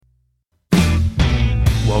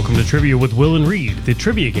Welcome to Trivia with Will and Reed, the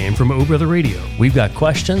trivia game from O Brother Radio. We've got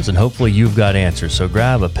questions and hopefully you've got answers, so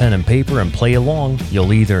grab a pen and paper and play along.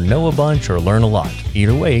 You'll either know a bunch or learn a lot.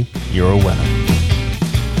 Either way, you're a winner.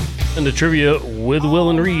 And the Trivia with Will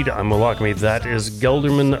and Reed, I'm Will Lockme. That is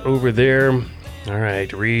Gelderman over there. All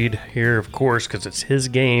right, Reed here, of course, because it's his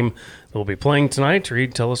game that we'll be playing tonight.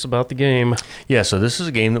 Reed, tell us about the game. Yeah, so this is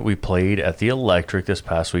a game that we played at the Electric this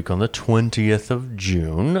past week on the 20th of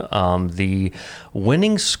June. The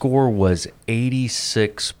winning score was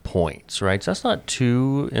 86 points, right? So that's not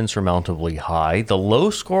too insurmountably high. The low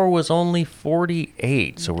score was only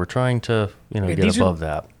 48, so we're trying to, get above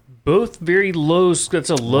that. Both very low. That's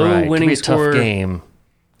a low winning score. Tough game.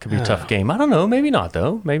 Could be a tough game. I don't know. Maybe not,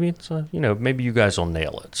 though. Maybe it's, maybe you guys will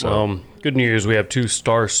nail it. So, good news. We have two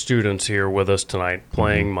star students here with us tonight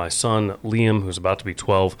playing. My son, Liam, who's about to be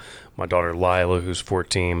 12. My daughter, Lyla, who's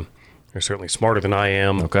 14. They're certainly smarter than I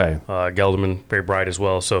am. Okay. Gelderman, very bright as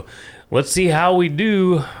well. So, let's see how we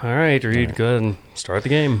do. All right, Reed, go ahead and start the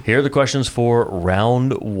game. Here are the questions for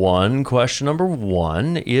round one. Question number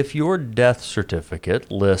one. If your death certificate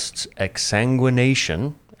lists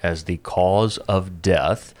exsanguination as the cause of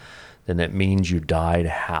death, then it means you died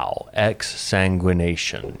how?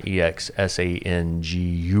 Exsanguination.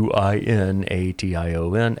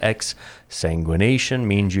 EXSANGUINATION. Exsanguination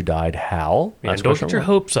means you died how? Yeah, don't get your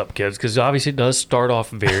hopes up, kids, because obviously it does start off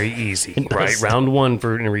very easy, right? Round one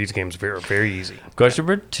for Reed's games very, very easy. Question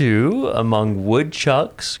number two. Among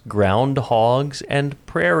woodchucks, groundhogs, and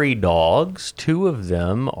prairie dogs, two of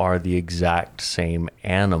them are the exact same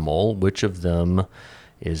animal. Which of them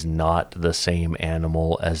is not the same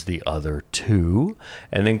animal as the other two?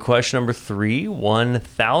 And then question number three,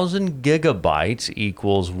 1,000 gigabytes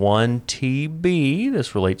equals 1 TB.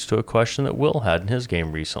 This relates to a question that Will had in his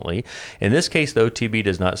game recently. In this case, though, TB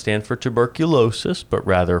does not stand for tuberculosis, but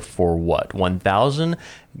rather for what? 1,000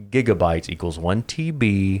 gigabytes equals 1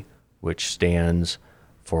 TB, which stands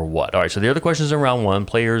for what? All right, so the other questions in round one.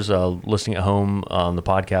 Players listening at home on the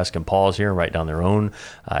podcast can pause here and write down their own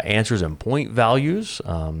answers and point values.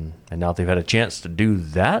 And now that they've had a chance to do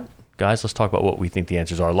that, guys, let's talk about what we think the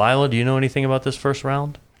answers are. Lyla, do you know anything about this first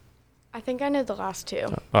round? I think I know the last two.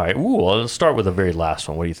 All right, well, let's start with the very last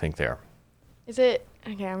one. What do you think there? Is it,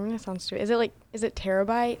 okay, I'm going to sound stupid. Is it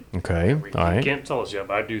terabyte? Okay, all right. You can't tell us yet,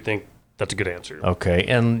 but I do think that's a good answer. Okay,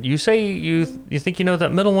 and you say you think you know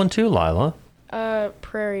that middle one too, Lyla?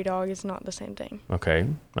 Prairie dog is not the same thing. Okay.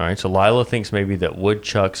 All right. So Lyla thinks maybe that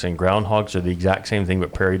woodchucks and groundhogs are the exact same thing,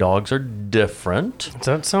 but prairie dogs are different. Does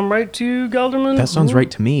that sound right to you, Gelderman? That sounds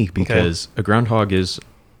right to me because a groundhog is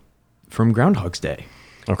from Groundhog's Day.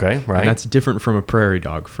 Okay, right. And that's different from a prairie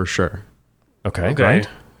dog for sure. Okay, right.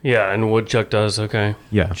 Yeah, and woodchuck does, okay.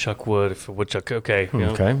 Yeah. Chuck wood, if a woodchuck, okay. Yeah.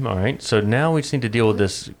 Okay, all right. So now we just need to deal with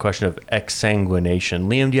this question of exsanguination.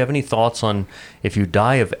 Liam, do you have any thoughts on if you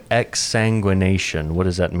die of exsanguination, what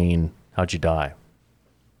does that mean? How'd you die?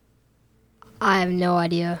 I have no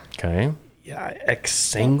idea. Okay. Yeah,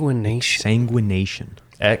 exsanguination. Sanguination.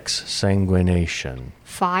 Exsanguination.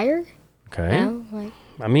 Fire? Okay. No,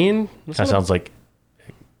 I mean... That sounds like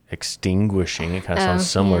extinguishing. It kind of sounds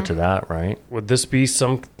similar to that, right? Would this be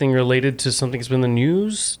something related to something that's been in the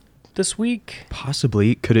news this week?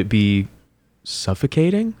 Possibly. Could it be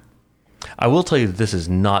suffocating? I will tell you that this is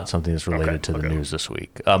not something that's related to the news this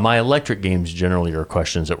week. My electric games generally are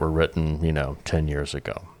questions that were written, 10 years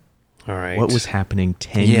ago. All right. What was happening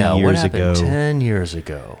 10 what years happened ago? 10 years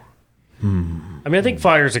ago. I mean, I think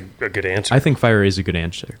fire is a good answer. I think fire is a good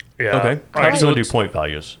answer. Yeah. Okay. All right, so do point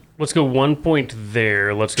values. Let's go 1 point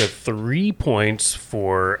there. Let's go 3 points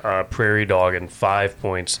for prairie dog and 5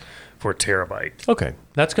 points for terabyte. Okay.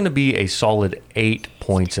 That's going to be a solid 8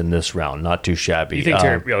 points in this round. Not too shabby. You think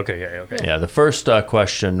terabyte? Okay, yeah, okay. Yeah, the first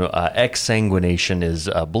question, exsanguination is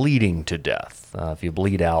bleeding to death. If you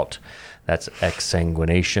bleed out, that's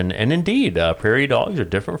exsanguination. And indeed, prairie dogs are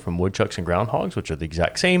different from woodchucks and groundhogs, which are the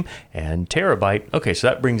exact same, and terabyte. Okay, so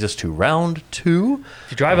that brings us to round two.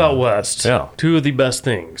 If you drive out west, two of the best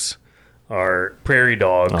things are prairie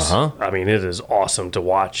dogs. I mean, it is awesome to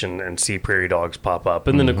watch and see prairie dogs pop up.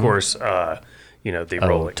 And then, of course, they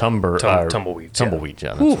roll like tumbleweeds. Tumbleweeds,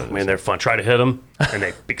 yeah. Man, they're fun. Try to hit them, and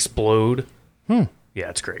they explode. Yeah,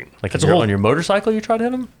 it's great. Like on your motorcycle, you try to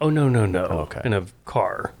hit them? Oh, no. Oh, okay. In a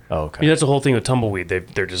car. Oh, okay. That's the whole thing with tumbleweed.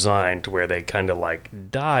 They're designed to where they kind of like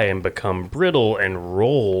die and become brittle and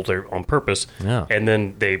roll. They're on purpose. Yeah. And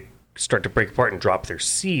then they start to break apart and drop their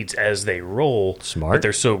seeds as they roll. Smart. But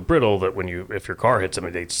they're so brittle that if your car hits them,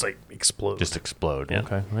 they just like explode. Just explode. Yeah.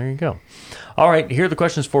 Okay, there you go. All right, here are the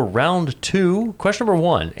questions for round two. Question number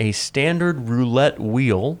one, a standard roulette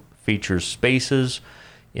wheel features spaces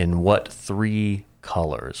in what three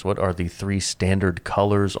colors. What are the 3 standard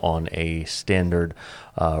colors on a standard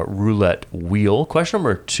roulette wheel? Question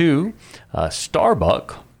number 2,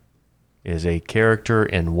 Starbuck is a character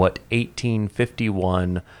in what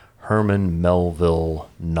 1851 Herman Melville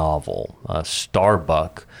novel?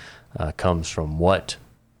 Starbuck comes from what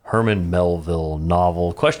Herman Melville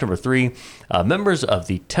novel? Question number 3, members of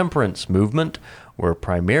the temperance movement were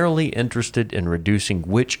primarily interested in reducing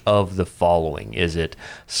which of the following? Is it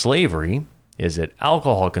slavery? Is it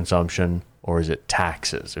alcohol consumption? Or is it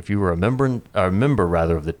taxes? If you were a member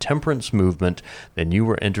of the temperance movement, then you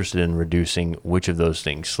were interested in reducing which of those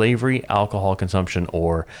things? Slavery, alcohol consumption,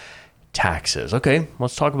 or taxes? Okay,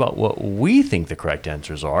 let's talk about what we think the correct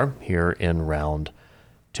answers are here in round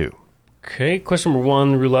 2. Okay, question number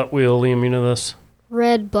 1, roulette wheel. Liam, you know this?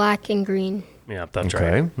 Red, black, and green. Yeah, that's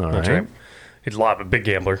Okay, right. all That's right. right. He's a lot of big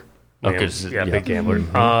gambler. Okay, Yeah, big gambler.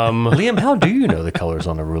 Liam, how do you know the colors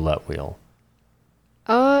on a roulette wheel?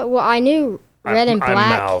 Well, I knew red and I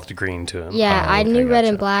black. mouthed green to him. Yeah, I okay, knew red gotcha.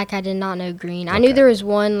 and black. I did not know green. I knew there was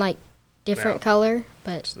one like different color,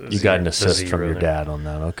 but You got an The assist from zero your there. dad on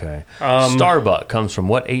that. Okay. Starbuck comes from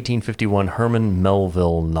what 1851 Herman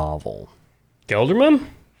Melville novel? Gelderman?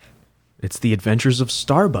 It's The Adventures of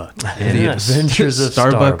Starbuck. And Yes. Adventures of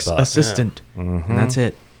Starbuck's Starbuck. assistant. And that's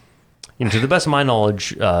it. You know, to the best of my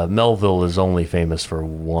knowledge, Melville is only famous for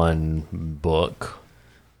one book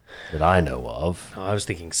that I know of. Oh, I was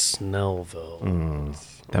thinking Snellville.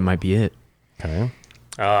 That might be it. Okay.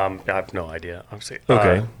 I have no idea. Obviously.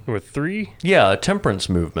 Okay. There were 3? Yeah, a temperance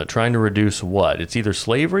movement trying to reduce what? It's either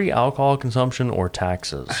slavery, alcohol consumption, or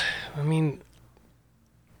taxes. I mean,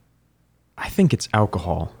 I think it's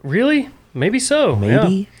alcohol. really? Maybe so.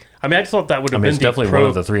 Maybe? Yeah. I mean, I thought that would I have mean, been it's definitely one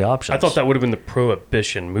of the 3 options. I thought that would have been the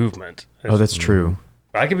prohibition movement. Oh, that's true.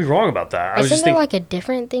 I could be wrong about that. I was isn't just there thinking. like a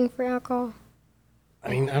different thing for alcohol? I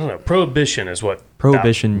mean, I don't know. Prohibition is what.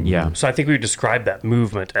 Prohibition, yeah. So I think we would describe that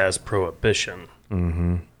movement as prohibition.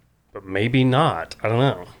 Mm-hmm. But maybe not. I don't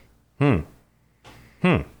know.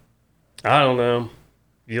 I don't know.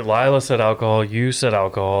 Lyla said alcohol. You said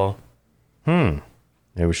alcohol. Maybe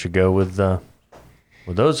we should go with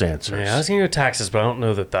those answers. Yeah, I was going to go taxes, but I don't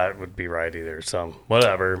know that that would be right either. So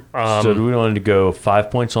whatever. So do we want to go 5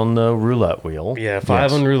 points on the roulette wheel? Yeah,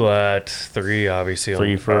 5 on roulette, 3 obviously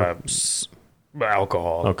 3 on for-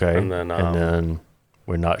 alcohol. Okay. And then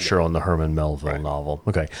we're not sure on the Herman Melville novel.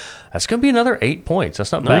 Okay. That's going to be another 8 points.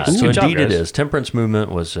 That's not bad. Nice. So Good job, indeed it guys. is. Temperance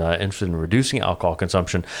movement was interested in reducing alcohol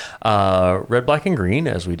consumption. Red, black, and green,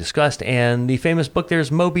 as we discussed. And the famous book there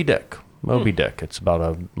is Moby Dick. Moby Dick. It's about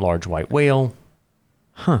a large white whale.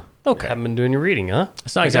 Huh. Okay. haven't been doing your reading, huh?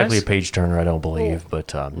 It's not Hey, exactly a guys? page turner, I don't believe,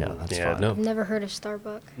 but yeah, that's Yeah, fine. no, I've never heard of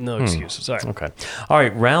Starbuck. no excuses. Sorry. Okay. All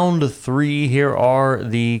right. Round 3. Here are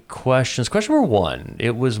the questions. Question number 1.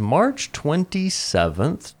 It was March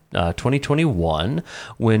 27th, 2021,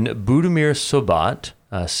 when Budimir Sobat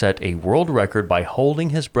set a world record by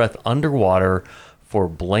holding his breath underwater for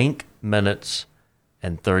blank minutes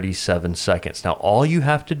and 37 seconds. Now, all you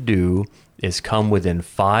have to do is come within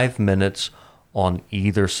 5 minutes on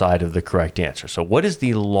either side of the correct answer. So what is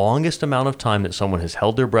the longest amount of time that someone has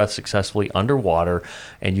held their breath successfully underwater,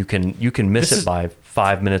 and you can miss This it is- by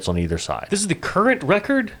 5 minutes on either side? This is the current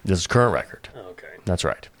record? This is current record. Okay. That's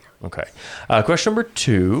right. Okay. Question number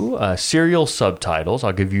 2, serial subtitles.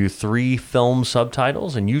 I'll give you 3 film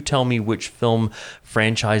subtitles, and you tell me which film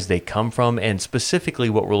franchise they come from. And specifically,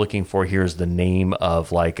 what we're looking for here is the name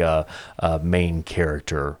of like a main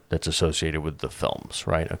character that's associated with the films,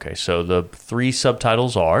 right? Okay. So the 3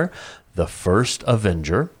 subtitles are The First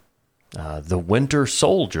Avenger, The Winter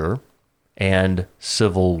Soldier, and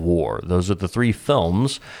Civil War. Those are the 3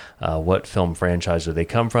 films. What film franchise do they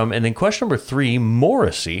come from? And then question number 3,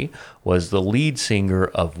 Morrissey was the lead singer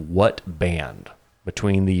of what band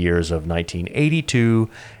between the years of 1982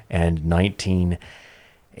 and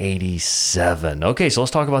 1987? Okay, so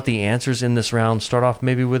let's talk about the answers in this round. Start off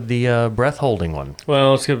maybe with the breath holding one.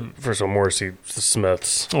 Well, let's go first of all, Morrissey, the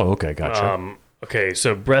Smiths. Oh, okay, gotcha. Okay,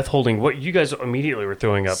 so breath holding. What you guys immediately were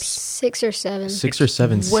throwing up? 6 or 7. 6 or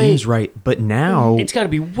 7 way- seems right, but now It's got to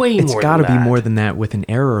be way it's more. got to than be that. more than that with an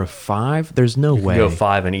error of 5. There's no way. Go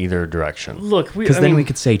 5 in either direction. Look, Because then we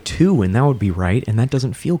could say 2, and that would be right, and that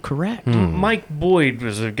doesn't feel correct. Mike Boyd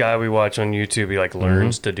was a guy we watch on YouTube. He like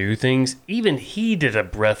learns Mm-hmm. to do things. Even he did a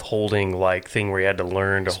breath holding like thing where he had to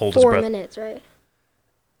learn to hold his 4 breath. minutes, right?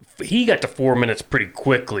 He got to 4 minutes pretty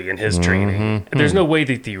quickly in his training. And there's no way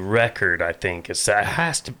that the record, I think, is that. It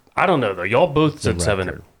has to. I don't know though. Y'all both said 7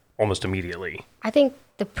 record. almost immediately. I think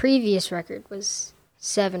the previous record was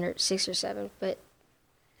 7 or 6 or 7, but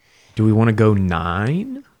Do we want to go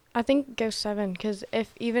 9? I think go 7 because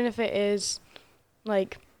even if it is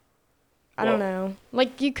Like, I don't know.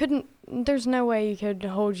 Like, you couldn't, there's no way you could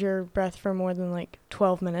hold your breath for more than, like,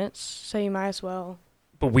 12 minutes, so you might as well.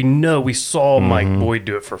 But we saw Mike Boyd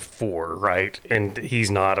do it for 4, right? And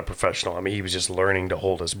he's not a professional. I mean, he was just learning to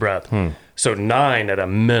hold his breath. So 9 at a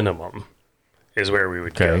minimum is where we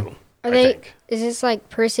would go. Are I they? think. Is this like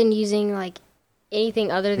person using like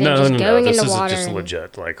anything other than No, just going This in the is water? just and-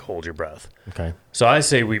 legit, like hold your breath. Okay. So I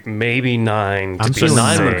say we maybe 9. To I'm be So feeling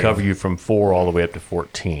 9 would safe. cover you from 4 all the way up to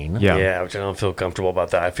 14. Yeah. Yeah, which I don't feel comfortable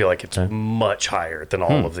about that. I feel like it's much higher than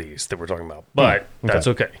all of these that we're talking about. But that's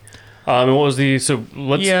okay. And what was so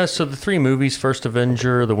let's... Yeah, so the 3 movies, First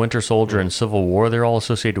Avenger, The Winter Soldier, and Civil War, they're all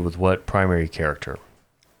associated with what primary character?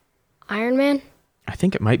 Iron Man. I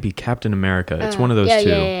think it might be Captain America. It's one of those yeah, two.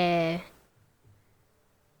 Yeah.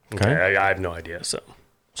 Okay, I have no idea, so...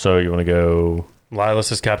 So you want to go... Lyla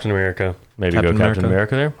says Captain America. Maybe Captain go Captain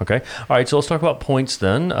America. America there. Okay. All right. So let's talk about points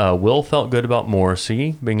then. Will felt good about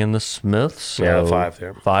Morrissey being in the Smiths. So Yeah, 5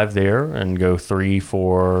 there. 5 there, and go 3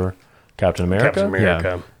 for Captain America. Captain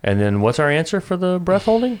America. And then what's our answer for the breath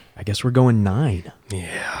holding? I guess we're going 9.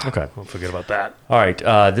 Yeah. Okay. Don't forget about that. All right.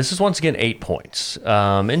 This is once again 8 points.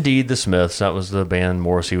 Indeed, the Smiths. That was the band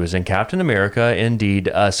Morrissey was in. Captain America. Indeed.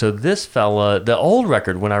 So this fella, the old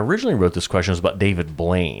record, when I originally wrote this question, was about David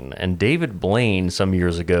Blaine. And David Blaine, some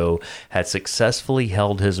years ago, had successfully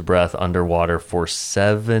held his breath underwater for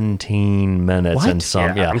 17 minutes. What? And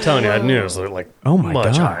some, I'm telling you, I knew it was like Oh my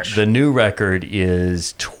much gosh. higher. the new record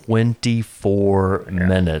is 24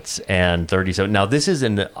 minutes and 37. Now, this is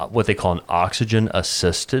in what they call an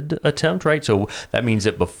oxygen-assisted attempt, right? So that means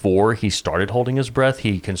that before he started holding his breath,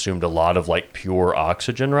 he consumed a lot of like pure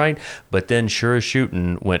oxygen, right? But then, sure as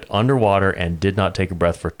shooting, went underwater and did not take a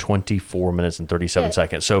breath for 24 minutes and 37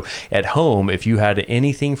 seconds. So at home, if you had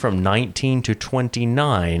anything from 19 to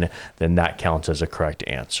 29, then that counts as a correct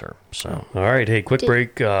answer. So. All right. Hey, quick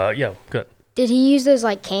break. Yeah, good. Did he use those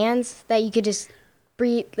like cans that you could just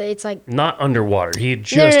breathe? It's like Not underwater. He had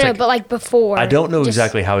just no, taken- but like before. I don't know Just-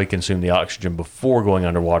 exactly how he consumed the oxygen before going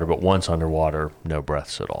underwater, but once underwater, no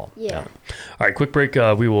breaths at all. Yeah. All right, quick break.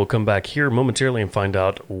 We will come back here momentarily and find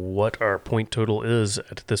out what our point total is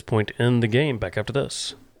at this point in the game. Back after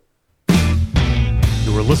this.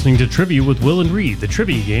 You are listening to Trivia with Will and Reed, the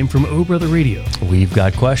trivia game from O Brother Radio. We've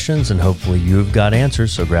got questions, and hopefully you've got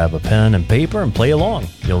answers, so grab a pen and paper and play along.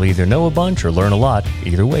 You'll either know a bunch or learn a lot.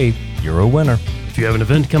 Either way, you're a winner. If you have an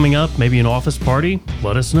event coming up, maybe an office party,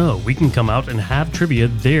 let us know. We can come out and have trivia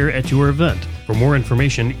there at your event. For more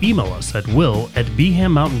information, email us at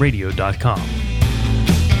will@bhammountainradio.com.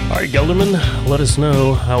 All right, Gelderman, let us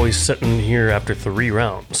know how he's sitting here after 3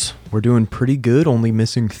 rounds. We're doing pretty good, only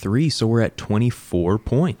missing 3, so we're at 24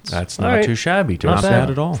 points. That's All not right. too shabby. Not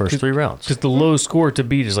bad at all. First 3 rounds. Because the low score to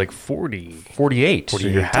beat is like 40. 48. So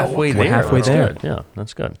you're halfway We're there. halfway That's there. good. Yeah,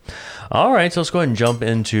 that's good. All right, so let's go ahead and jump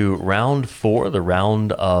into round 4, the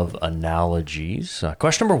round of analogies.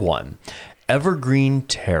 Question number 1. Evergreen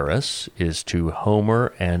Terrace is to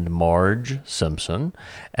Homer and Marge Simpson,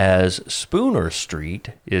 as Spooner Street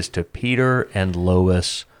is to Peter and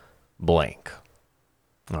Lois blank.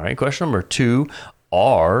 All right, question number 2.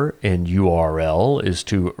 R in URL is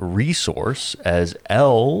to resource, as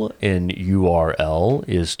L in URL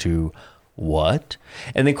is to what?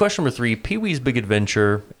 And then question number 3, Pee-wee's Big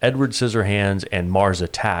Adventure, Edward Scissorhands, and Mars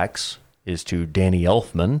Attacks is to Danny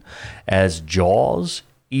Elfman, as Jaws,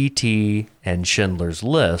 E.T., and Schindler's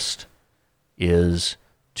List is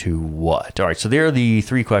to what? All right, so there are the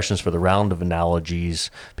 3 questions for the round of analogies.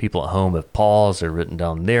 People at home have paused. They've written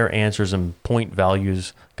down their answers and point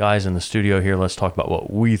values. Guys in the studio here, let's talk about what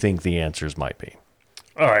we think the answers might be.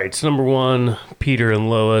 All right, so number 1, Peter and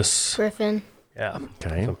Lois. Griffin. Yeah.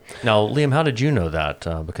 Okay. Now, Liam, how did you know that?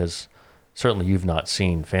 Because certainly you've not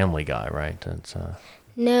seen Family Guy, right? It's,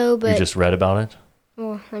 No, you but just read about it?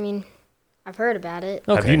 well, I mean, I've heard about it.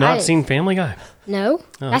 Have you I not didn't- seen Family Guy? No,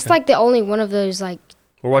 that's okay. like the only one of those like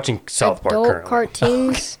We're watching South Park adult currently.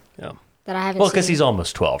 cartoons Yeah. that I haven't. Well, because seen. he's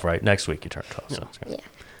almost 12, right? Next week you turn 12. So that's good.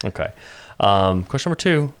 Yeah. Okay. Question number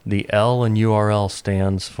 2. The L in URL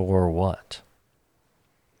stands for what?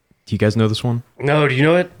 Do you guys know this one? No, do you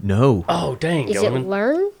know it? No. Oh, dang, Is it Gelderman.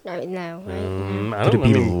 learn? I mean, no. Right? I Could don't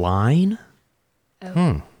it be know. line?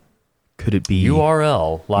 Could it be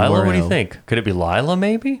URL. Lyla, what do you URL. think? Could it be Lyla,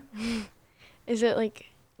 maybe? Is it like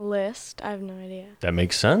list? I have no idea. That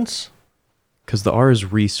makes sense. Because the R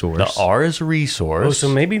is resource. The R is resource. Oh, so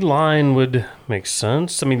maybe line would make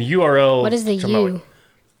sense. I mean, the URL. What is the talking about, U?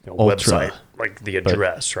 like, Ultra. website, like the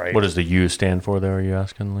address, right? What does the U stand for there, are you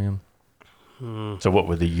asking, Liam? So what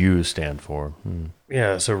would the U stand for?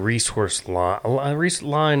 Yeah, so resource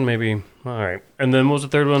line, maybe. All right. And then what was the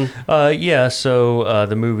third one? So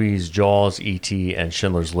the movies Jaws, E.T., and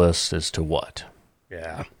Schindler's List is to what?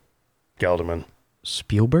 Yeah. Gelderman.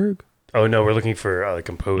 Spielberg? Oh, no, we're looking for a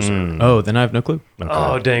composer. Oh, then I have no clue. Okay.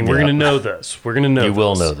 Oh, dang, we're going to know this. We're going to know You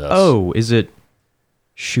will this. know this. Oh, is it...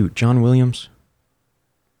 Shoot, John Williams?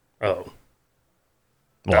 Oh,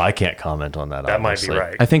 Well, I can't comment on that, that might obviously. be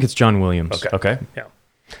right. I think it's John Williams. Okay. Yeah.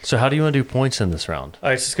 So how do you want to do points in this round? All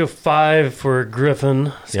right, so let's go 5 for Griffin.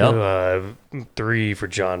 Let's Yep. go 3 for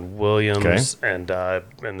John Williams, and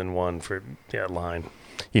then 1 for Line.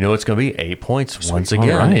 You know, it's going to be 8 points once All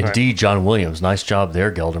again. right. Indeed, John Williams. Nice job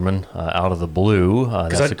there, Gelderman. Out of the blue. That's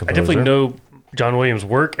Because the I composer. definitely know John Williams'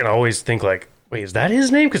 work, and I always think like, wait, is that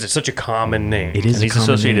his name? Because it's such a common name. It is And a he's common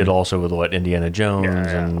associated name. also with what Indiana Jones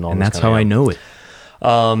and all And this that's kinda how I know it.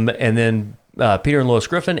 And then Peter and Lois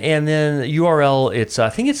Griffin, and then URL. I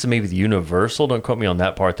think it's maybe the Universal. Don't quote me on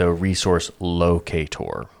that part though. Resource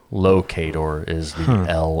locator. Locator is the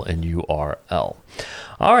L in URL.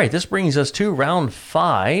 All right, this brings us to round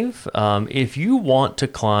 5. If you want to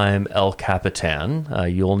climb El Capitan,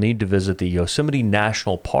 you'll need to visit the Yosemite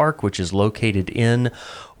National Park, which is located in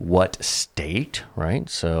what state, right?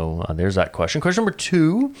 So there's that question. Question number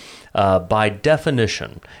 2, by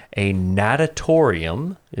definition, a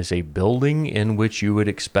natatorium is a building in which you would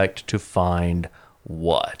expect to find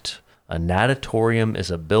what? A natatorium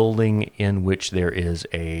is a building in which there is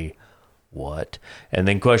a what? And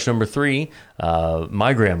then question number 3,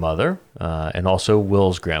 my grandmother, and also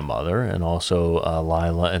Will's grandmother, and also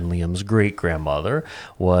Lyla and Liam's great-grandmother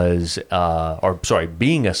was,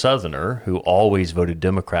 being a Southerner who always voted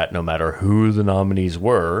Democrat no matter who the nominees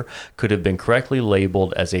were, could have been correctly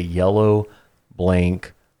labeled as a yellow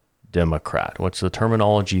blank Democrat. What's the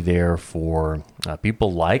terminology there for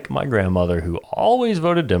people like my grandmother who always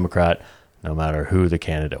voted Democrat no matter who the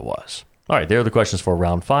candidate was? All right, there are the questions for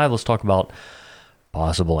round 5. Let's talk about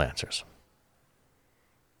possible answers.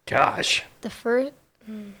 Gosh. The first.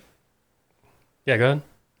 Yeah, go ahead.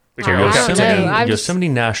 We I can don't go know. Yosemite, I'm just- Yosemite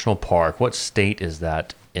National Park. What state is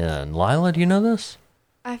that in? Lila, do you know this?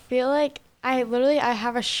 I feel like I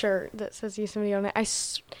have a shirt that says Yosemite on it.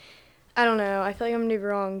 I don't know. I feel like I'm gonna be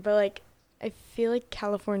wrong, but like I feel like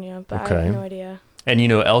California, but I Okay. have no idea. And you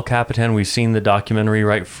know El Capitan, we've seen the documentary,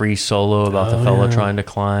 right? Free Solo about the fella trying to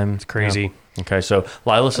climb. It's crazy. Yeah. Okay, so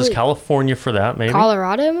Lila says Wait. California for that, maybe?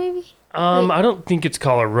 Colorado, maybe? I don't think it's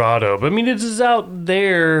Colorado, but I mean, it is out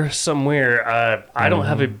there somewhere. I don't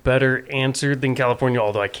have a better answer than California,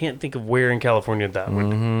 although I can't think of where in California that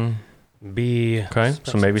would be. Okay,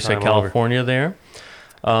 so maybe say Time all over. California there.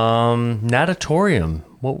 Natatorium.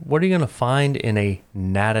 What are you going to find in a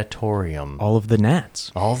natatorium? All of the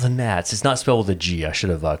gnats. All the gnats. It's not spelled with a G. I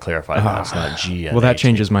should have clarified that. It's not G. Well, that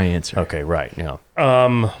changes my answer. Okay, right. Yeah.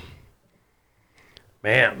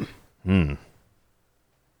 Man.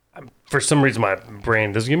 For some reason, my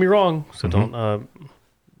brain doesn't get me wrong, so don't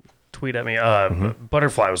tweet at me.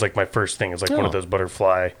 Butterfly was like my first thing. It's like one of those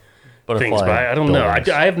butterfly things, but I don't know.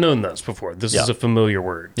 I have known this before. This is a familiar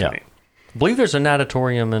word to me. I believe there's a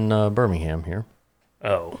natatorium in Birmingham here.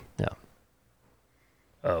 Oh. Yeah.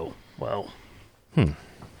 Oh. Well.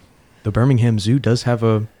 The Birmingham Zoo does have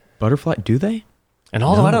a butterfly. Do they? And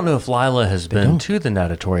although I don't know if Lila has been don't. to the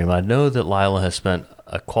natatorium, I know that Lila has spent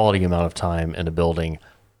a quality amount of time in a building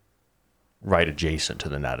right adjacent to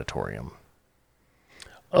the natatorium.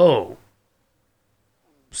 Oh.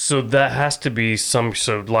 So that has to be some.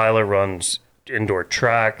 So Lyla runs indoor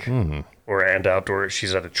track and outdoor.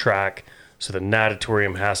 She's at a track. So the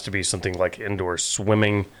natatorium has to be something like indoor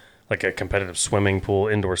swimming, like a competitive swimming pool,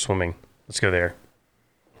 indoor swimming. Let's go there.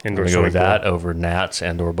 Indoor We're going to go with swimming that over gnats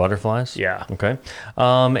and or butterflies? Yeah. Okay.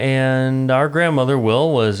 And our grandmother,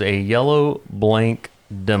 Will, was a yellow blank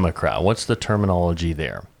Democrat. What's the terminology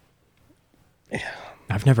there?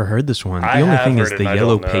 I've never heard this one. The I only have thing is heard it the and I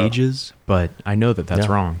yellow don't know. pages, but I know that that's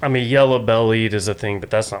Yeah. wrong. I mean, yellow-bellied is a thing, but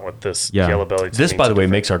that's not what this Yeah. yellow-bellied This, means by the way,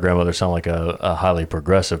 different. makes our grandmother sound like a highly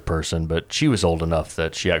progressive person, but she was old enough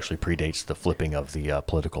that she actually predates the flipping of the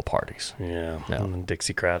political parties. Yeah, Yeah. and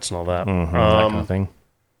Dixiecrats and all that. That kind of thing.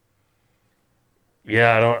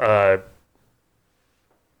 Yeah,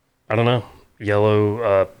 I don't know.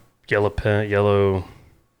 Yellow pen, yellow.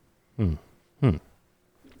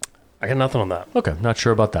 I got nothing on that. Okay, not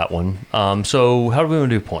sure about that one. So how do we want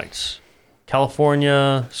to do points?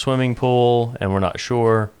 California, swimming pool, and we're not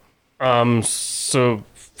sure. So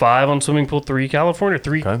 5 on swimming pool, 3 California,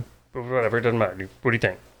 3 Okay. whatever. It doesn't matter. What do you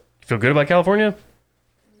think? You feel good about California?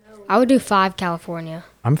 I would do 5 California.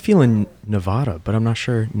 I'm feeling Nevada, but I'm not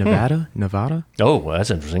sure. Nevada? Oh, well, that's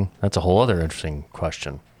interesting. That's a whole other interesting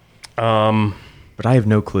question. But I have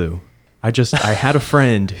no clue. I had a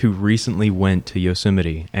friend who recently went to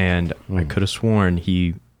Yosemite, and I could have sworn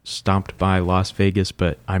he stopped by Las Vegas,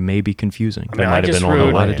 but I may be confusing. I mean, might I have just been on a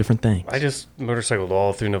rode, lot of different things. I just motorcycled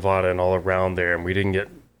all through Nevada and all around there, and we didn't get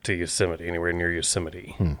to Yosemite, anywhere near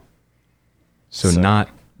Yosemite. So not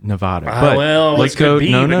Nevada. Well, let's it go. could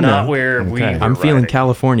be, No, but no, not no. where we Okay. were I'm feeling riding.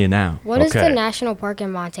 California now. What is Okay. the national park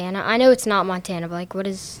in Montana? I know it's not Montana, but like, what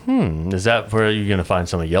is? Is that where you're going to find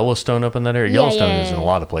some of Yellowstone up in that area? Yeah, Yellowstone yeah, is in a yeah.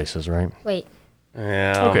 lot of places, right? Wait,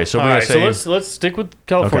 Yeah. Okay, so all we're gonna right, say- so let's stick with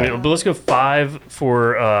California, Okay. but let's go 5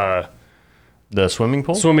 for The swimming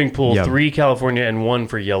pool? swimming pool, Yeah. 3 California, and 1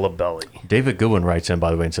 for Yellow Belly. David Goodwin writes in, by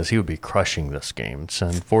the way, and says he would be crushing this game. It's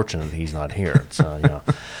unfortunate he's not here. It's,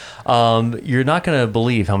 you're not going to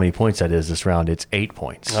believe how many points that is this round. It's 8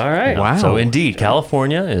 points. All right. Wow. So indeed,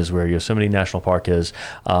 California is where Yosemite National Park is,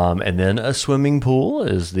 and then a swimming pool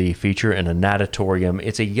is the feature in a natatorium.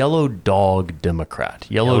 It's a yellow dog Democrat.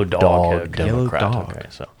 Yellow dog okay. Democrat. Yellow dog. Okay,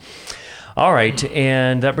 so. All right,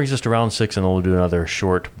 and that brings us to round 6, and then we'll do another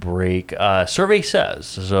short break. Survey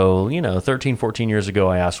says, 13, 14 years ago,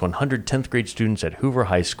 I asked 100 10th grade students at Hoover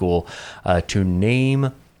High School to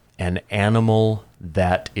name an animal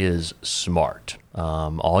that is smart.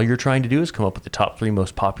 All you're trying to do is come up with the top 3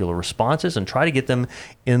 most popular responses and try to get them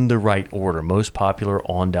in the right order. Most popular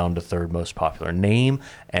on down to third most popular. Name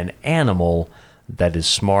an animal that is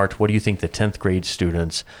smart. What do you think the 10th grade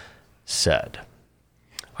students said?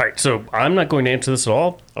 All right, so I'm not going to answer this at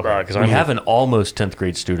all because We have an almost 10th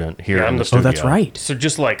grade student here Yeah, in I'm the the- studio. Oh, that's right. So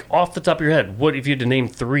just like off the top of your head, what if you had to name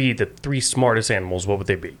the 3 smartest animals? What would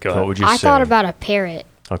they be? Go What ahead. would you I say? thought about a parrot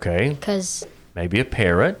Okay, because maybe a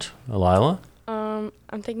parrot. Lila? I'm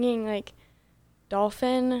thinking like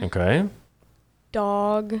dolphin, Okay,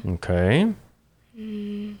 dog. okay.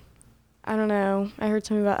 I don't know. I heard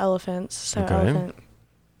something about elephants. So Okay. elephant.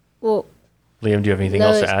 well, Liam, do you have anything No,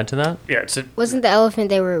 else to it's- add to that? Yeah, it's wasn't the elephant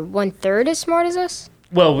they were 1/3 as smart as us?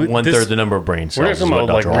 well, One third the number of brain cells. We're not is talking what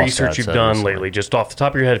about like Dr. research Allstat you've said done recently. lately. Just off the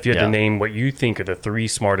top of your head, if you had Yeah. to name what you think are the 3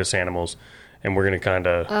 smartest animals, and we're going to kind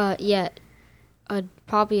of Yeah,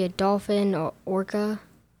 probably a dolphin or orca,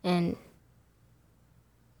 and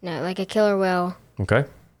no, like a killer whale Okay,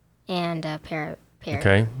 and a parrot.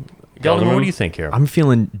 okay. Gelderman, what do you think here? I'm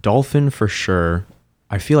feeling dolphin for sure.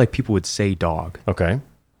 I feel like people would say dog. Okay.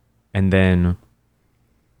 And then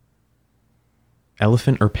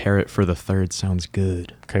elephant or parrot for the third sounds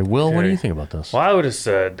good. Okay, Will, what do Okay. you think about this? Well, I would have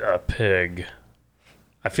said a pig.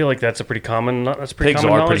 I feel like that's a pretty common. That's pretty Pigs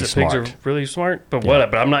common are knowledge pretty that pigs smart. are really smart. But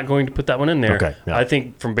what? But I'm not going to put that one in there. Okay, yeah. I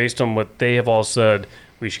think from based on what they have all said,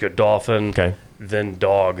 we should go dolphin, Okay. then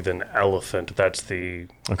dog, then elephant. That's the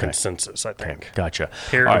Okay. consensus. I Okay, think gotcha.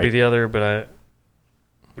 parrot All would be right. the other. But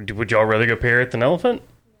would y'all rather go parrot than elephant?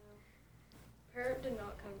 Parrot did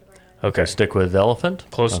not come to my head. Okay, stick with elephant.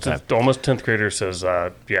 Close Okay. to almost 10th grader says,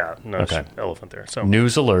 Okay. elephant there. So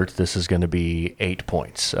News alert, this is going to be 8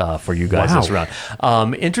 points for you guys Wow. this round.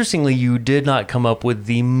 Interestingly, you did not come up with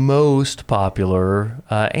the most popular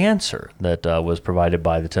answer that was provided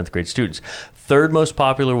by the 10th grade students. Third most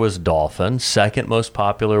popular was dolphin. Second most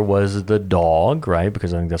popular was the dog, right?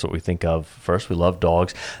 Because I think that's what we think of first. We love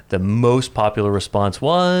dogs. The most popular response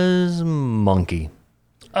was monkey.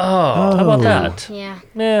 Oh, how about that? Yeah.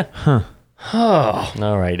 Yeah. oh,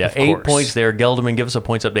 All right. Of 8 course. points there. Gelderman, give us a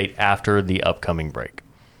points update after the upcoming break.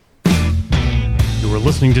 you were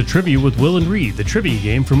listening to Trivia with Will and Reed, the trivia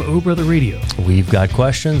game from O Brother Radio. We've got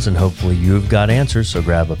questions, and hopefully you've got answers, so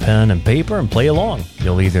grab a pen and paper and play along.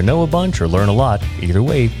 You'll either know a bunch or learn a lot. Either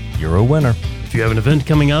way, you're a winner. If you have an event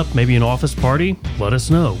coming up, maybe an office party, let us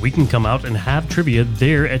know. We can come out and have trivia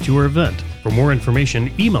there at your event. For more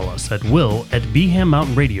information, email us at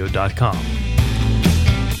will@bhammountainradio.com.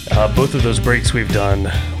 Both of those breaks we've done,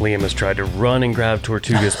 Liam has tried to run and grab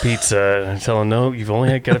Tortuga's pizza. And I tell him, no, you've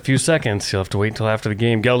only got a few seconds. You'll have to wait until after the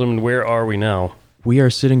game. Gelderman, where are we now? We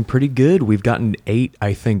are sitting pretty good. We've gotten 8,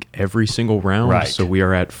 I think, every single round. Right. So we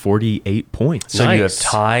are at 48 points. So you have Nice.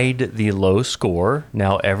 tied the low score.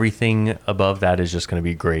 Now everything above that is just going to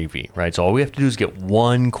be gravy, right? So all we have to do is get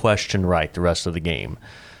one question right the rest of the game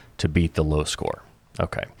to beat the low score.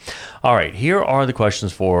 Okay. All right. Here are the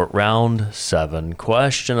questions for round 7.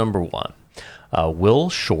 Question number 1. Will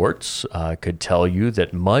Shorts could tell you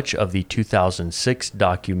that much of the 2006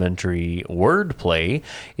 documentary Wordplay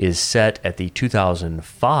is set at the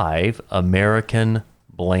 2005 American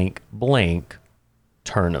blank blank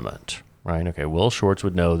tournament. Right? Okay. Will Shorts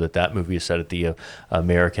would know that that movie is set at the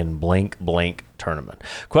American blank blank tournament.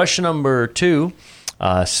 Question number 2.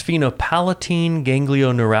 Sphenopalatine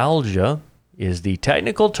ganglioneuralgia is the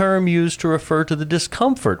technical term used to refer to the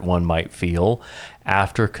discomfort one might feel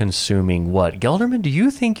after consuming what? Gelderman, do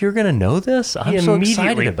you think you're going to know this? I'm so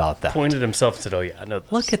excited about that. Pointed himself and said, "Oh yeah, I know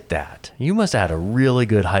this." Look at that. You must have had a really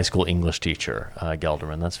good high school English teacher,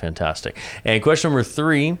 Gelderman. That's fantastic. And question number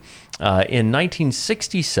 3. In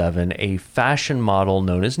 1967, a fashion model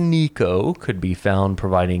known as Nico could be found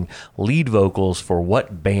providing lead vocals for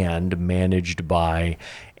what band managed by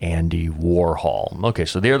Andy Warhol? Okay,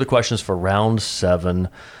 so there are the questions for round 7.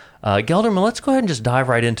 Gelderman, let's go ahead and just dive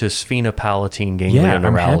right into sphenopalatine ganglioneuralgia. Yeah,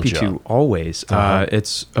 I'm happy to, always.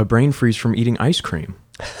 It's a brain freeze from eating ice cream.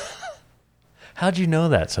 How'd you know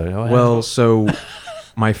that? So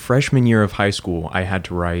my freshman year of high school, I had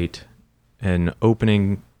to write an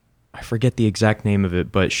opening, I forget the exact name of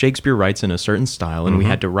it, but Shakespeare writes in a certain style, and we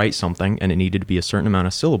had to write something, and it needed to be a certain amount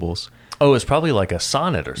of syllables. Oh, it's probably like a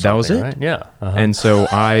sonnet or something. That was it? Right? Yeah. And so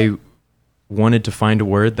I wanted to find a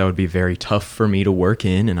word that would be very tough for me to work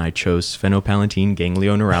in, and I chose sphenopalatine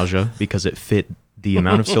ganglioneuralgia because it fit the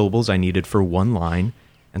amount of syllables I needed for one line.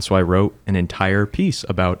 And so I wrote an entire piece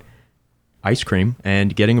about ice cream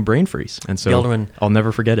and getting a brain freeze. And so Gelderman, I'll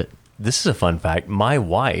never forget it. This is a fun fact. My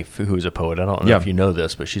wife, who's a poet, I don't know if you know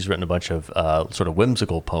this, but she's written a bunch of sort of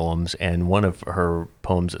whimsical poems, and one of her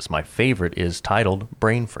poems that's my favorite is titled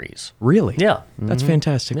Brain Freeze. Really? Yeah. That's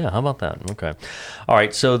fantastic. Yeah, how about that? Okay. All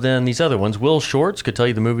right, so then these other ones. Will Shorts could tell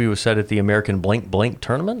you the movie was set at the American Blank Blank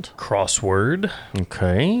tournament. Crossword.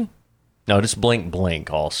 Okay. No, just Blank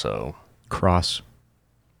Blank also. Cross.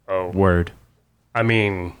 Oh. Word. I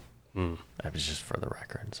mean... That was just for the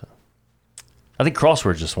record, so... I think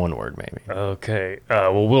crossword's just one word, maybe. Okay.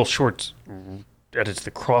 Well, Will Shortz edits the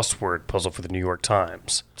crossword puzzle for the New York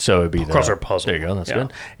Times. So it'd be the crossword puzzle. There you go. That's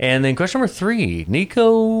good. And then question number 3.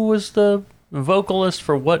 Nico was the vocalist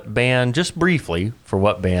for what band, just briefly, for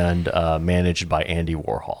what band managed by Andy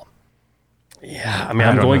Warhol? Yeah, I mean,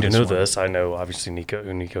 I'm going to know this. I know, obviously,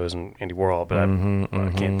 Nico isn't Andy Warhol, but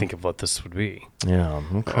I can't think of what this would be. Yeah,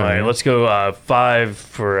 okay. All right, let's go 5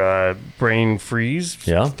 for brain freeze,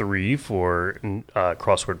 Yeah. 3 for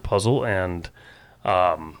crossword puzzle, and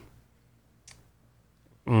I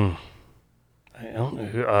don't know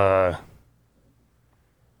who...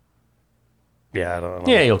 Yeah, I don't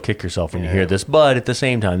know. Yeah, you'll kick yourself when you hear this, but at the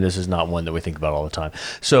same time, this is not one that we think about all the time.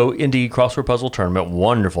 So, indeed, Crossword Puzzle Tournament,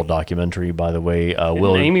 wonderful documentary, by the way.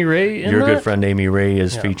 Will, Amy Ray in your that? good friend Amy Ray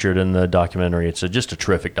is featured in the documentary. It's just a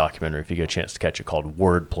terrific documentary if you get a chance to catch it, called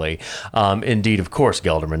Wordplay. Indeed, of course,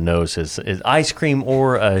 Gelderman knows his ice cream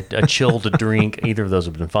or a chilled drink. Either of those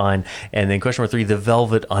have been fine. And then question number 3, the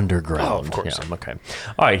Velvet Underground. Oh, of course. Yeah, okay.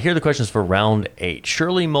 All right, here are the questions for round 8.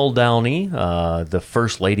 Shirley Muldowney, the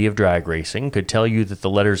first lady of drag racing, could tell you that the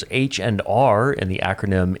letters H and R in the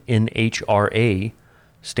acronym NHRA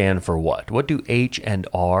stand for what? What do H and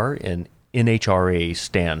R in NHRA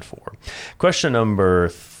stand for? Question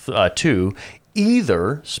number 2.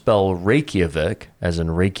 Either spell Reykjavik, as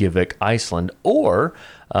in Reykjavik, Iceland, or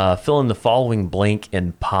fill in the following blank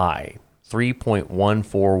in pi.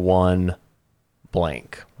 3.141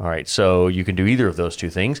 blank. All right, so you can do either of those two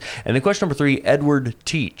things. And then question number 3, Edward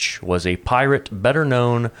Teach was a pirate better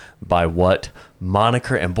known by what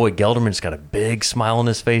moniker? And boy, Gelderman's got a big smile on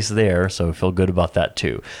his face there, so feel good about that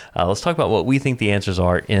too. Let's talk about what we think the answers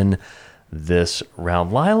are in this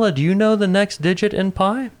round. Lyla, do you know the next digit in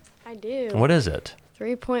pi? I do. What is it?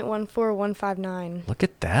 3.14159. Look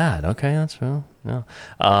at that. Okay, that's well. Yeah.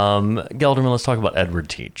 Gelderman, let's talk about Edward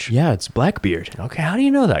Teach. Yeah, it's Blackbeard. Okay, how do you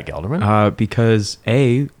know that, Gelderman? Because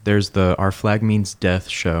there's the Our Flag Means Death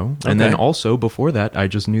show, and then also before that, I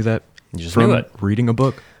just knew that from reading a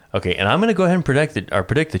book. Okay, and I'm going to go ahead and predict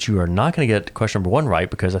that you are not going to get question number 1 right,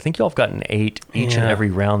 because I think y'all have gotten 8 each and every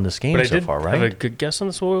round this game so far, right? I have a good guess on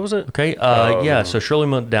this. What was it? Okay, yeah, so Shirley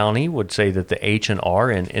Muldowney would say that the H and R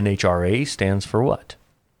in NHRA stands for what?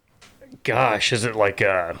 Gosh, is it like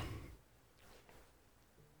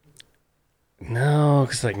no,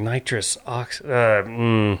 because like nitrous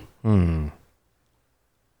hydrogen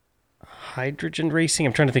racing.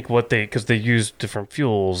 I'm trying to think what because they use different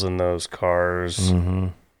fuels in those cars.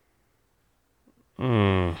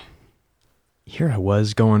 Here I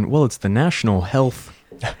was going, well, it's the National Health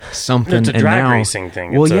something. It's a and drag now, racing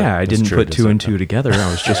thing. Well, I didn't put 2 and 2 together.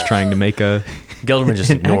 I was just trying to make a... Gelderman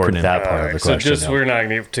just ignored that part of the so question. we're not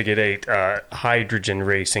going to get 8. Hydrogen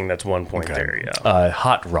racing, that's 1 point there, yeah.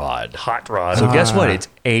 Hot rod. Hot rod. So guess what? It's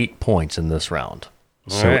 8 points in this round.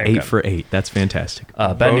 So All right. 8 for 8. That's fantastic.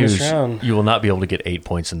 Bad Bonus news, round. you will not be able to get 8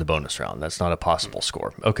 points in the bonus round. That's not a possible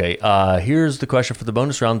score. Okay, here's the question for the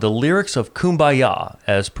bonus round. The lyrics of Kumbaya,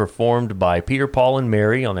 as performed by Peter, Paul, and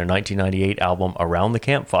Mary on their 1998 album Around the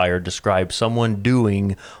Campfire, describe someone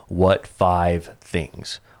doing what 5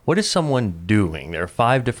 things? What is someone doing? There are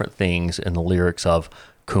 5 different things in the lyrics of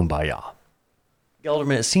Kumbaya.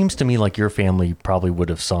 Gelderman, it seems to me like your family probably would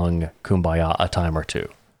have sung Kumbaya a time or two.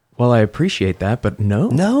 Well, I appreciate that, but no.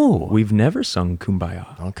 No. We've never sung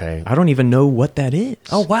Kumbaya. Okay. I don't even know what that is.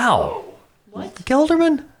 Oh, wow. What?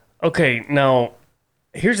 Gelderman? Okay, now,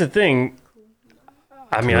 here's the thing.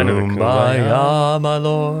 I mean, I know the Kumbaya, Kumbaya, my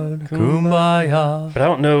lord. Kumbaya. but I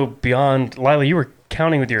don't know beyond. Lila, you were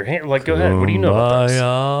counting with your hand. Like, go ahead. What do you know about this?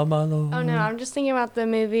 Kumbaya, my lord. Oh no, I'm just thinking about the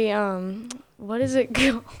movie. What is it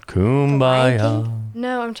called? Kumbaya.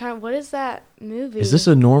 No, I'm trying. What is that movie? Is this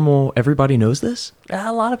a normal, everybody knows this?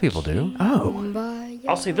 A lot of people do. Oh.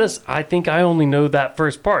 I'll say this. I think I only know that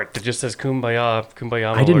first part that just says Kumbaya,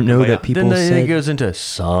 Kumbaya. I didn't know that people Then it said... goes into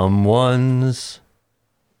someone's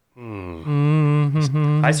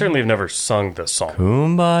I certainly have never sung this song.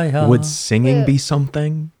 Kumbaya. Would singing be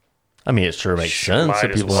something? I mean, it sure makes Sure, sense. might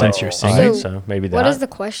That as people well. Since you're All right, singing. so maybe that. What is the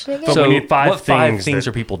question again? But So we need 5 what 5 things things that-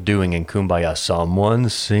 are people doing in Kumbaya?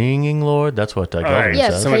 Someone's singing, Lord. That's what All Gelderman right. Yeah,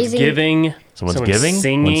 says. Someone's praising. giving. Someone's giving.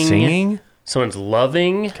 Singing. Someone's singing. Someone's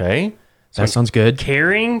loving. Okay. That sounds good.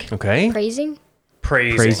 Caring. Okay. Praising?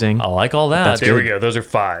 Praising. Praising. I like all that. There we go. Those are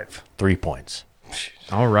 5. 3 points.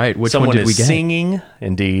 All right. Which Someone one did is we get? singing,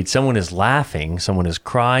 indeed. Someone is laughing. Someone is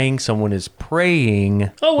crying. Someone is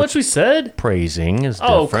praying. Oh, what we said? Praising is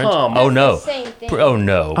Oh, different. come Oh on. no. That's the same thing. Oh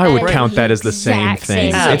no. I would That's count the that as the same exact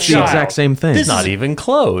thing. same It's the thing. exact same thing. It's not even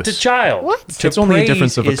close. To child. What? To It's only a praise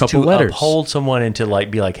difference of a is couple to letters. uphold someone and to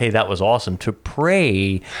like be like, hey, that was awesome. To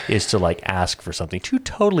pray is to like ask for something. 2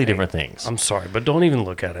 totally different things. I'm sorry, but don't even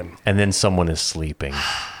look at him. And then someone is sleeping.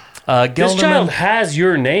 This child Gelderman, has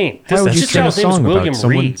your name. Why This, would you this sing a child's name is song about William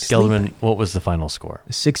someone Reed. Gelderman, what was the final score?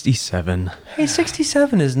 67. Hey,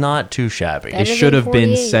 67 is not too shabby. It Better should than have been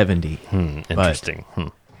 48. 70. Interesting.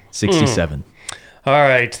 67. All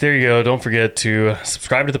right, there you go. Don't forget to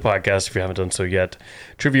subscribe to the podcast if you haven't done so yet.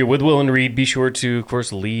 Trivia with Will and Reed. Be sure to, of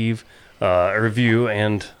course, leave a review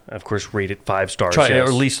and, of course, rate it 5 stars. Try yes.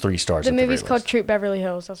 or at least 3 stars. The at movie's very called least. Troop Beverly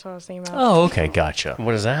Hills. That's what I was thinking about. Oh, okay, gotcha.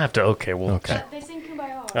 What does that have to? Okay, well, Okay. They sing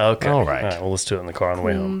Kumbaya. Okay. All right. Well, let's do it in the car on the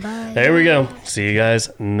way home. Kumbaya. There we go. See you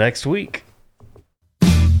guys next week.